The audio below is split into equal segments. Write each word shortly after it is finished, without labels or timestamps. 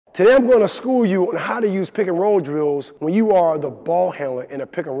Today I'm going to school you on how to use pick and roll drills when you are the ball handler in a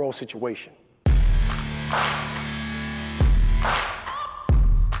pick and roll situation.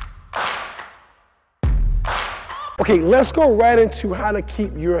 Okay, let's go right into how to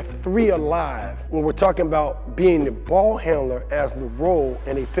keep your three alive when we're talking about being the ball handler as the role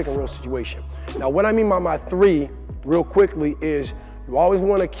in a pick and roll situation. Now, what I mean by my three, real quickly, is you always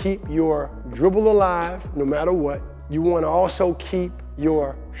want to keep your dribble alive no matter what. You want to also keep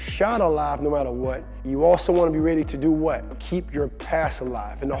your shot alive no matter what. You also want to be ready to do what? Keep your pass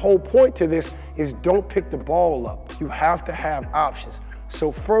alive. And the whole point to this is don't pick the ball up. You have to have options.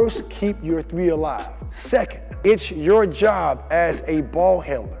 So first, keep your three alive. Second, it's your job as a ball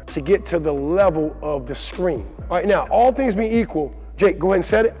handler to get to the level of the screen. All right, now, all things being equal, Jake, go ahead and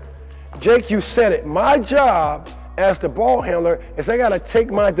set it. Jake, you said it. My job as the ball handler is I gotta take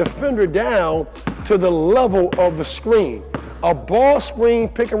my defender down to the level of the screen. A ball screen,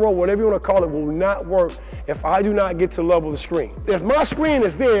 pick and roll, whatever you wanna call it, will not work if I do not get to the level of the screen. If my screen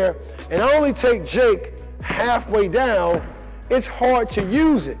is there and I only take Jake halfway down, it's hard to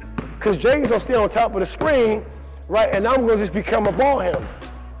use it because Jake's gonna stay on top of the screen, right? And I'm gonna just become a ball handler.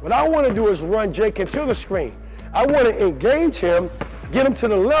 What I wanna do is run Jake into the screen. I wanna engage him, get him to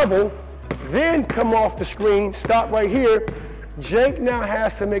the level, then come off the screen, stop right here. Jake now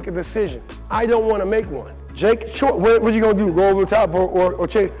has to make a decision. I don't want to make one. Jake, short, what are you going to do? Go over the top or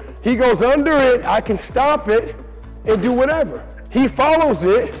chase? He goes under it. I can stop it and do whatever. He follows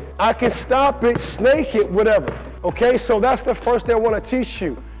it. I can stop it, snake it, whatever. Okay, so that's the first thing I want to teach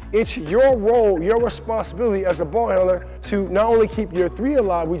you. It's your role, your responsibility as a ball handler to not only keep your three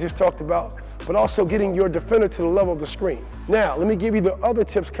alive, we just talked about, but also getting your defender to the level of the screen. Now, let me give you the other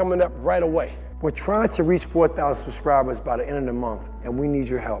tips coming up right away. We're trying to reach 4,000 subscribers by the end of the month, and we need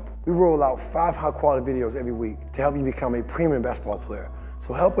your help. We roll out 5 high-quality videos every week to help you become a premium basketball player.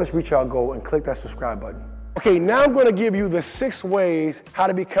 So help us reach our goal and click that subscribe button. Okay, now I'm going to give you the 6 ways how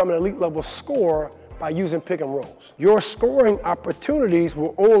to become an elite level scorer by using pick and rolls. Your scoring opportunities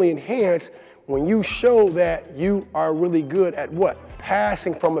will only enhance when you show that you are really good at what?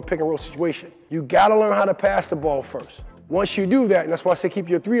 Passing from a pick and roll situation. You gotta learn how to pass the ball first. Once you do that, and that's why I say keep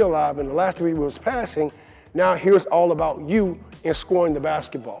your three alive, and the last 3 was passing, now here's all about you in scoring the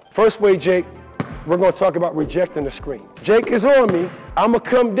basketball. First way, Jake, we're gonna talk about rejecting the screen. Jake is on me, I'm gonna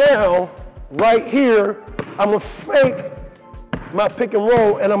come down right here, I'm gonna fake my pick and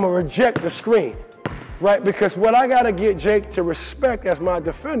roll, and I'm gonna reject the screen, right? Because what I gotta get Jake to respect as my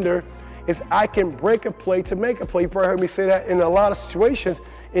defender is I can break a play to make a play. You probably heard me say that in a lot of situations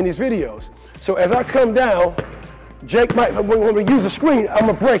in these videos. So as I come down, Jake might, when we use the screen, I'm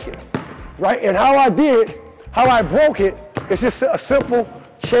gonna break it, right? And how I broke it, it's just a simple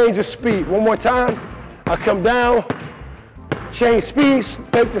change of speed. One more time, I come down, change speed,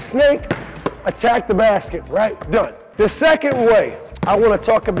 fake the snake, attack the basket, right? Done. The second way I wanna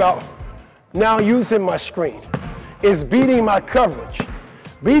talk about now using my screen is beating my coverage.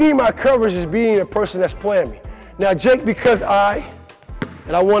 Beating my coverage is beating the person that's playing me. Now, Jake, because I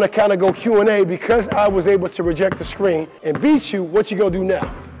want to kind of go Q&A, because I was able to reject the screen and beat you, what you gonna do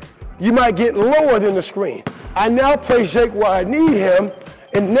now? You might get lower than the screen. I now place Jake where I need him,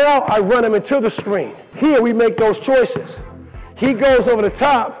 and now I run him into the screen. Here we make those choices. He goes over the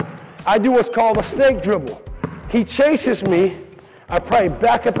top, I do what's called a snake dribble. He chases me, I probably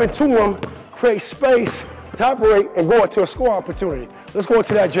back up into him, create space, top rate, and go into a score opportunity. Let's go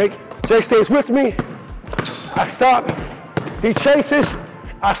into that, Jake. Jake stays with me. I stop. He chases.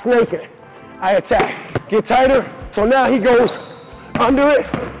 I snake it. I attack. Get tighter. So now he goes under it.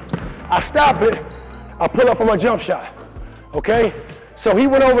 I stop it. I pull up for my jump shot. Okay? So he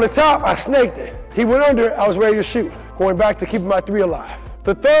went over the top. I snaked it. He went under it. I was ready to shoot. Going back to keeping my three alive.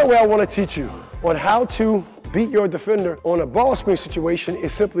 The third way I want to teach you on how to beat your defender on a ball screen situation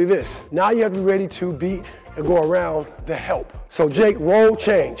is simply this. Now you have to be ready to beat and go around the help. So Jake, roll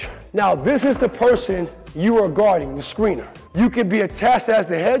change. Now this is the person you are guarding, the screener. You can be attached as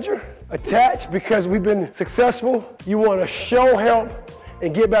the hedger, attached because we've been successful. You want to show help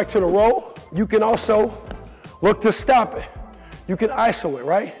and get back to the roll. You can also look to stop it. You can ISO it,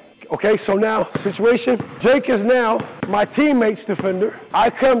 right? Okay, so now situation, Jake is now my teammate's defender. I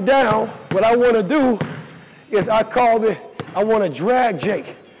come down, what I want to do is I want to drag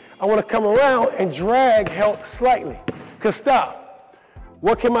Jake. I want to come around and drag help slightly. Cause stop.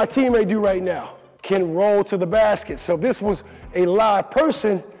 What can my teammate do right now? Can roll to the basket. So if this was a live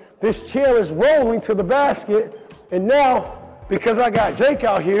person, this chair is rolling to the basket. And now, because I got Jake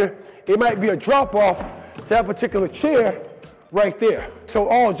out here, it might be a drop off to that particular chair right there. So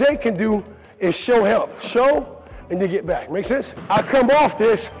all Jake can do is show help. Show and then get back. Make sense? I come off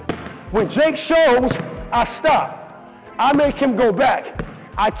this, When Jake shows, I stop. I make him go back.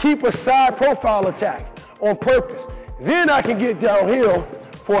 I keep a side profile attack on purpose. Then I can get downhill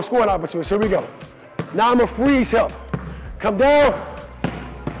for a scoring opportunity. So here we go. Now I'm a freeze help. Come down,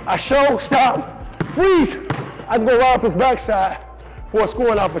 I show, stop, freeze. I can go right off his backside for a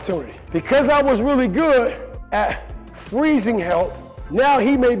scoring opportunity. Because I was really good at freezing help, now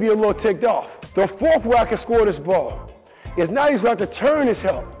he may be a little ticked off. The fourth way I can score this ball is now he's going to have to turn his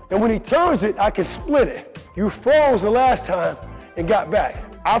help. And when he turns it, I can split it. You froze the last time and got back.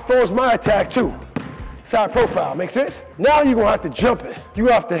 I froze my attack too. Side profile, make sense? Now you're going to have to jump it. You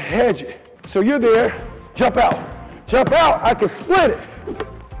have to hedge it. So you're there, jump out. Jump out, I can split it.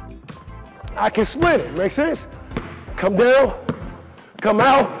 I can split it, make sense? Come down, come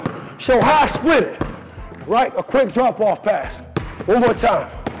out, show how I split it. Right, a quick drop off pass. One more time.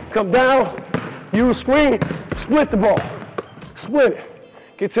 Come down, use screen, split the ball. Split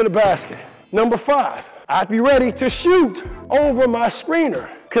it, get to the basket. Number 5, I have to be ready to shoot over my screener.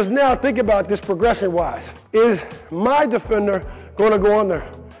 Because now think about this progression-wise. Is my defender gonna go under?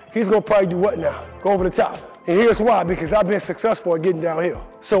 He's gonna probably do what now? Go over the top. And here's why, because I've been successful at getting downhill.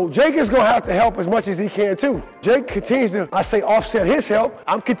 So Jake is gonna have to help as much as he can too. Jake continues to, I say, offset his help.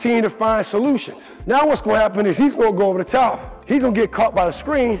 I'm continuing to find solutions. Now what's gonna happen is he's gonna go over the top. He's gonna get caught by the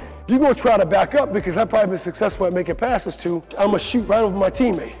screen. You're gonna try to back up because I've probably been successful at making passes to. I'm gonna shoot right over my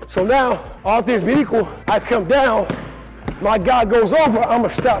teammate. So now, all things being equal, I come down, my guy goes over, I'm gonna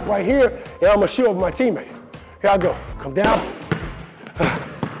stop right here, and I'm gonna shoot over my teammate. Here I go, come down.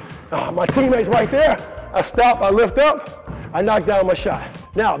 My teammate's right there. I stop, I lift up, I knock down my shot.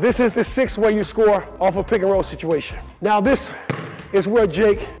 Now, this is the 6th way you score off a pick and roll situation. Now, this is where,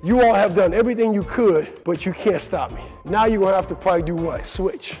 Jake, you all have done everything you could, but you can't stop me. Now you're gonna have to probably do what?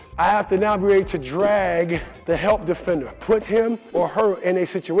 Switch. I have to now be able to drag the help defender, put him or her in a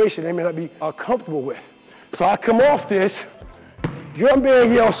situation they may not be comfortable with. So I come off this, your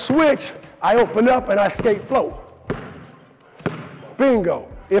man yells switch, I open up and I skate float. Bingo.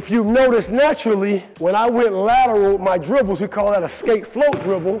 If you notice naturally, when I went lateral, my dribbles, we call that a skate float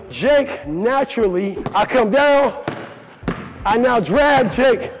dribble. Jake, naturally, I come down, I now drag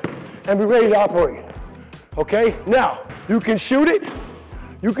Jake and be ready to operate. Okay? Now, you can shoot it,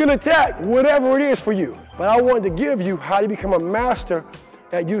 you can attack, whatever it is for you. But I wanted to give you how to become a master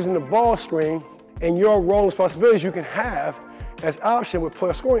at using the ball screen and your role and responsibilities you can have as option with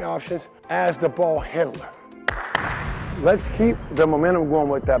player scoring options as the ball handler. Let's keep the momentum going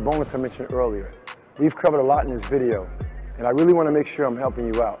with that bonus I mentioned earlier. We've covered a lot in this video, and I really want to make sure I'm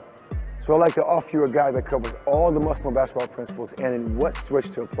helping you out. So I'd like to offer you a guide that covers all the must-know basketball principles and in what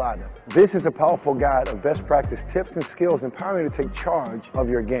switch to apply them. This is a powerful guide of best practice tips and skills empowering you to take charge of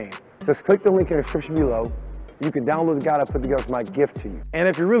your game. Just click the link in the description below. You can download the guide I put together as my gift to you. And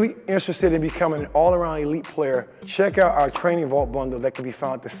if you're really interested in becoming an all-around elite player, check out our Training Vault bundle that can be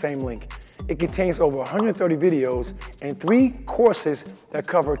found at the same link. It contains over 130 videos and 3 courses that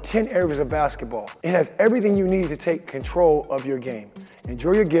cover 10 areas of basketball. It has everything you need to take control of your game.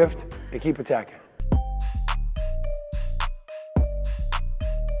 Enjoy your gift and keep attacking.